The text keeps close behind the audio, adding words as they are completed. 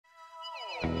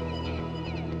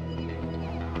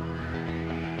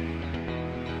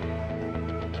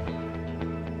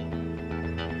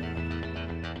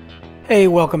Hey,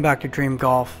 welcome back to Dream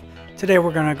Golf. Today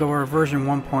we're going to go over version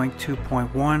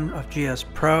 1.2.1 of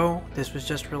GSPro. This was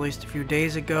just released a few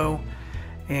days ago,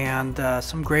 and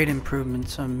some great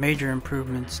improvements, some major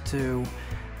improvements to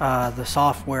the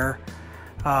software.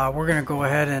 We're going to go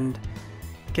ahead and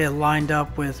get lined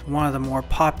up with one of the more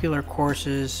popular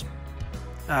courses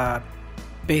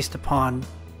based upon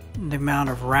the amount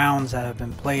of rounds that have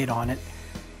been played on it.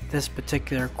 This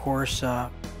particular course,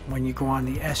 when you go on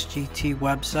the SGT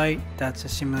website, that's the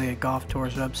Simulated Golf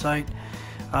Tours website,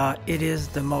 it is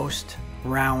the most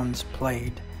rounds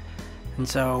played. And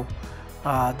so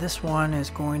this one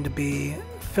is going to be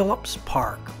Phillips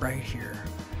Park right here.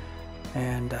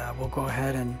 And we'll go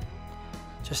ahead and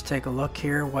just take a look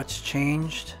here what's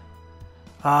changed.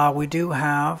 We do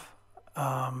have,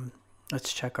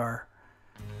 let's check our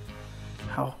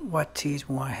what tees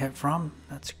we want to hit from.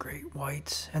 That's great,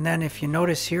 whites. And then if you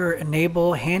notice here,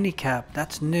 enable handicap,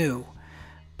 that's new,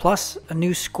 plus a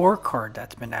new scorecard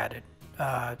that's been added.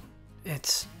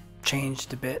 It's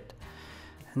changed a bit,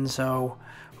 and so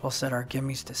we'll set our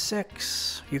gimmies to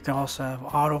 6. You can also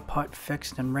have auto putt,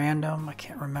 fixed, and random. I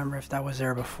can't remember if that was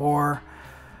there before.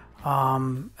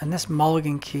 And this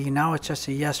mulligan key, now it's just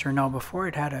a yes or no. Before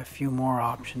it had a few more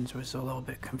options. It was a little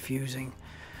bit confusing.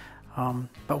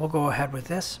 But we'll go ahead with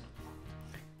this.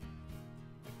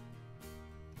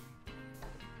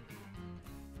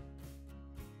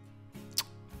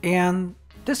 And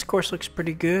this course looks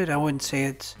pretty good. I wouldn't say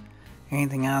it's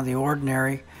anything out of the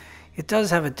ordinary. It does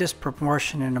have a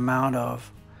disproportionate amount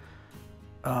of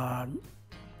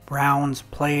rounds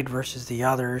played versus the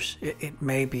others. It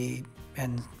may be,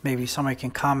 and maybe somebody can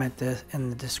comment this in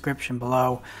the description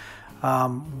below,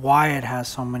 why it has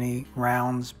so many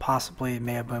rounds. Possibly it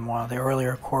may have been one of the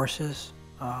earlier courses.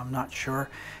 I'm not sure.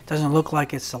 It doesn't look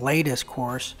like it's the latest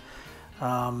course,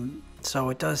 so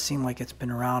it does seem like it's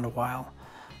been around a while,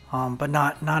 but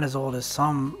not as old as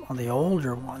some of the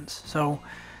older ones. So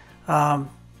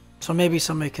so maybe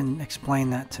somebody can explain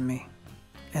that to me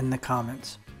in the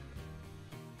comments.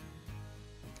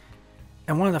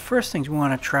 And one of the first things we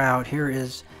want to try out here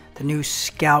is the new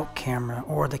Scout camera,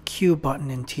 or the Q button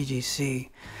in TGC.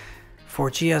 For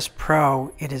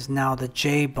GSPro, it is now the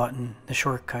J button, the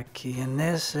shortcut key, and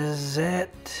this is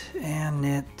it, and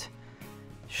it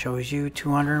shows you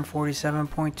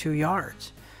 247.2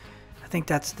 yards. I think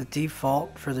that's the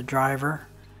default for the driver.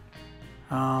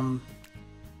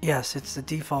 Yes, it's the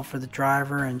default for the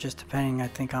driver, and just depending, I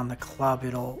think, on the club,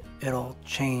 it'll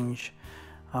change.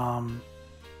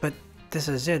 But this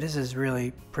is it. This is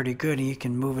really pretty good, and you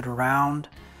can move it around.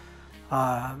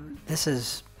 This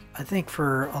is, I think,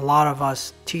 for a lot of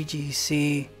us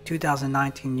TGC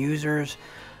 2019 users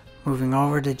moving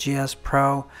over to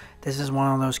GSPro, this is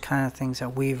one of those kind of things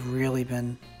that we've really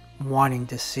been wanting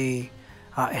to see.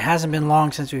 It hasn't been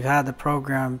long since we've had the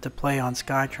program to play on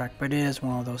Skytrak, but it is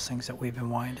one of those things that we've been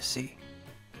wanting to see.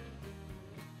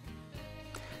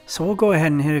 So we'll go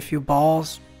ahead and hit a few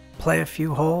balls, play a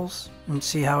few holes, and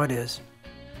see how it is.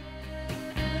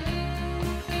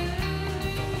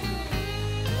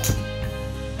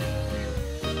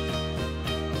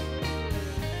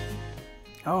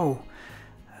 Oh,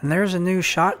 and there's a new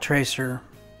shot tracer.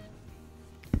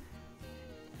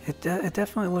 It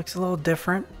definitely looks a little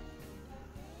different.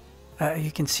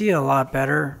 You can see it a lot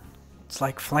better. It's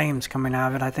like flames coming out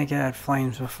of it. I think it had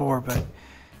flames before, but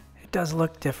it does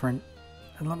look different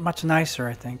and much nicer,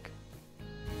 I think.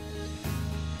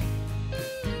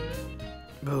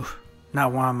 Oof,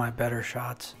 not one of my better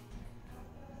shots.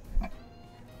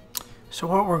 So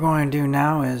what we're going to do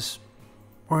now is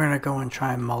we're going to go and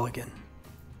try mulligan.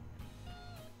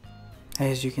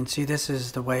 As you can see, this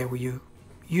is the way you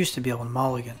used to be able to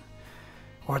mulligan,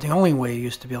 or the only way you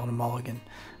used to be able to mulligan.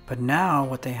 But now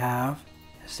what they have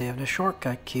is they have the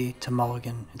shortcut key to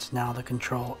mulligan. It's now the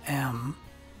Control M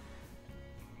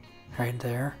right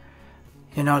there.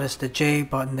 You notice the J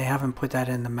button, they haven't put that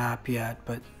in the map yet,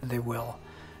 but they will.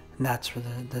 And that's for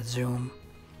the zoom,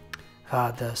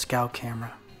 the Scout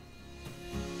camera.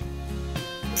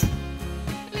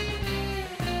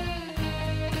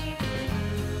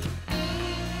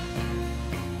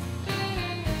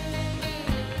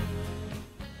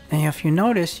 And if you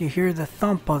notice, you hear the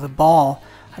thump of the ball.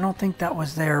 I don't think that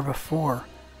was there before.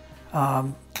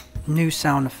 New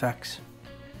sound effects.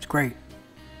 It's great.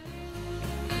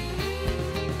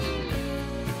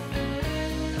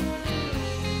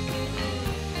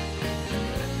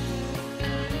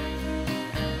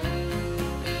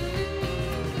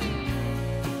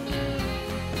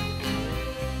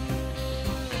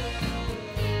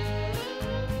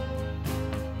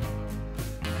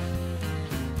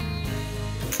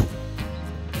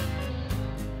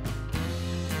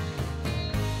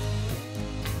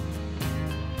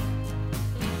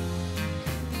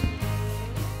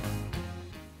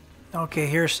 Okay,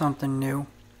 here's something new.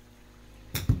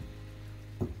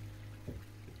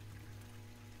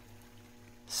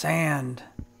 Sand.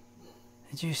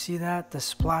 Did you see that? The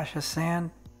splash of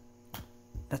sand?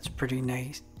 That's pretty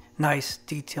nice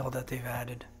detail that they've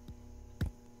added.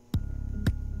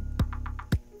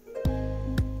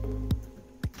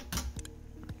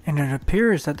 And it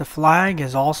appears that the flag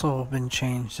has also been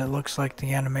changed. It looks like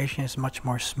the animation is much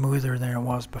more smoother than it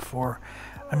was before.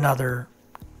 Another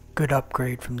good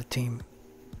upgrade from the team.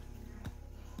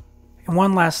 And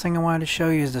one last thing I wanted to show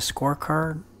you is the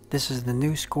scorecard. This is the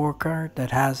new scorecard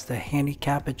that has the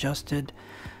handicap adjusted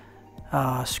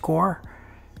score.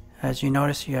 As you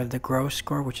notice, you have the gross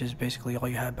score, which is basically all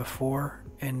you had before,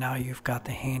 and now you've got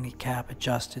the handicap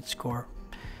adjusted score.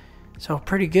 So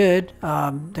pretty good.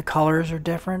 The colors are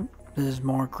different. This is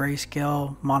more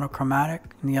grayscale,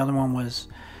 monochromatic, and the other one was,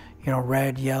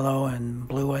 red, yellow, and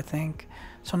blue, I think.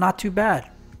 So not too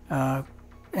bad. And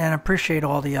appreciate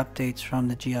all the updates from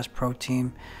the GSPro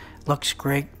team. Looks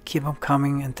great. Keep them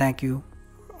coming, and thank you,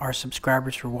 our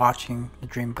subscribers, for watching the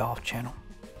Dream Golf channel.